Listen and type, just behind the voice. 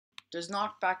Does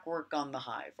knockback work on the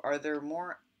Hive? Are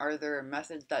there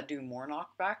methods that do more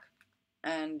knockback?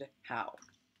 And how?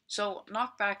 So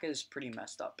knockback is pretty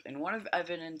messed up. In one of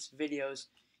Evidence videos,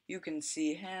 you can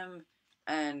see him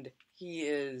and he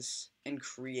is in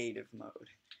creative mode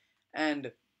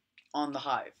and on the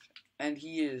Hive. And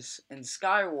he is in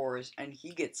Sky Wars and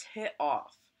he gets hit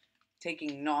off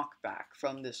taking knockback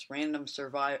from this random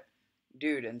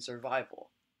dude in survival.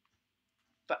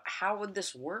 But how would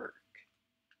this work?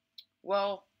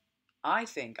 Well, I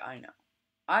think I know.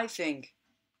 I think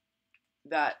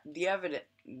that the evidence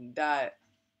that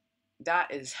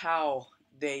that is how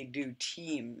they do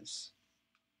teams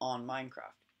on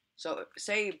Minecraft. So,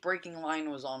 say Breaking Line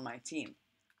was on my team,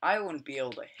 I wouldn't be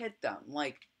able to hit them.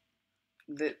 Like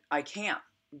that, I can't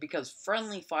because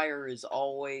friendly fire is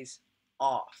always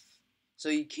off, so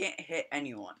you can't hit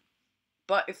anyone.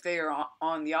 But if they are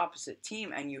on the opposite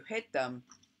team and you hit them,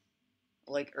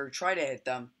 like or try to hit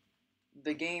them,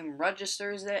 the game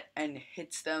registers it and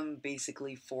hits them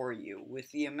basically for you with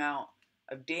the amount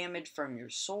of damage from your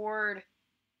sword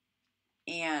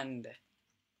and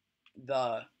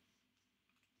the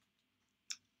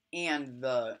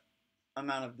the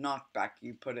amount of knockback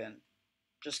you put in.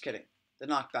 Just kidding. The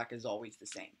knockback is always the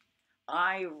same.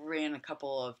 I ran a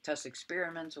couple of test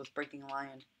experiments with Breaking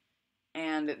Lion,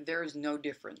 and there's no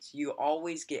difference. You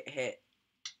always get hit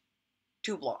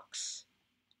 2 blocks,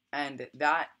 and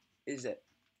that is it.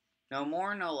 No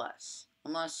more, no less.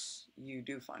 Unless you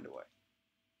do find a way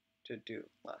to do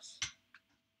less.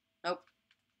 Nope.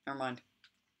 Never mind.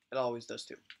 It always does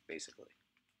too, basically.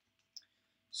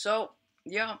 So,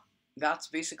 yeah, that's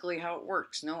basically how it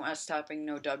works. No S tapping,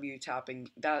 no W tapping.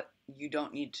 That you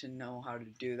don't need to know how to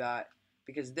do that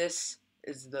because this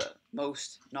is the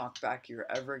most knockback you're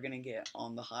ever gonna get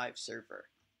on the Hive server.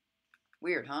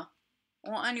 Weird, huh?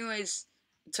 Well, anyways,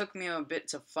 it took me a bit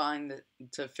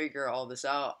to figure all this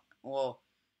out. Well,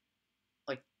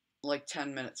 like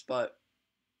 10 minutes, but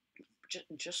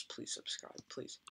just please subscribe, please.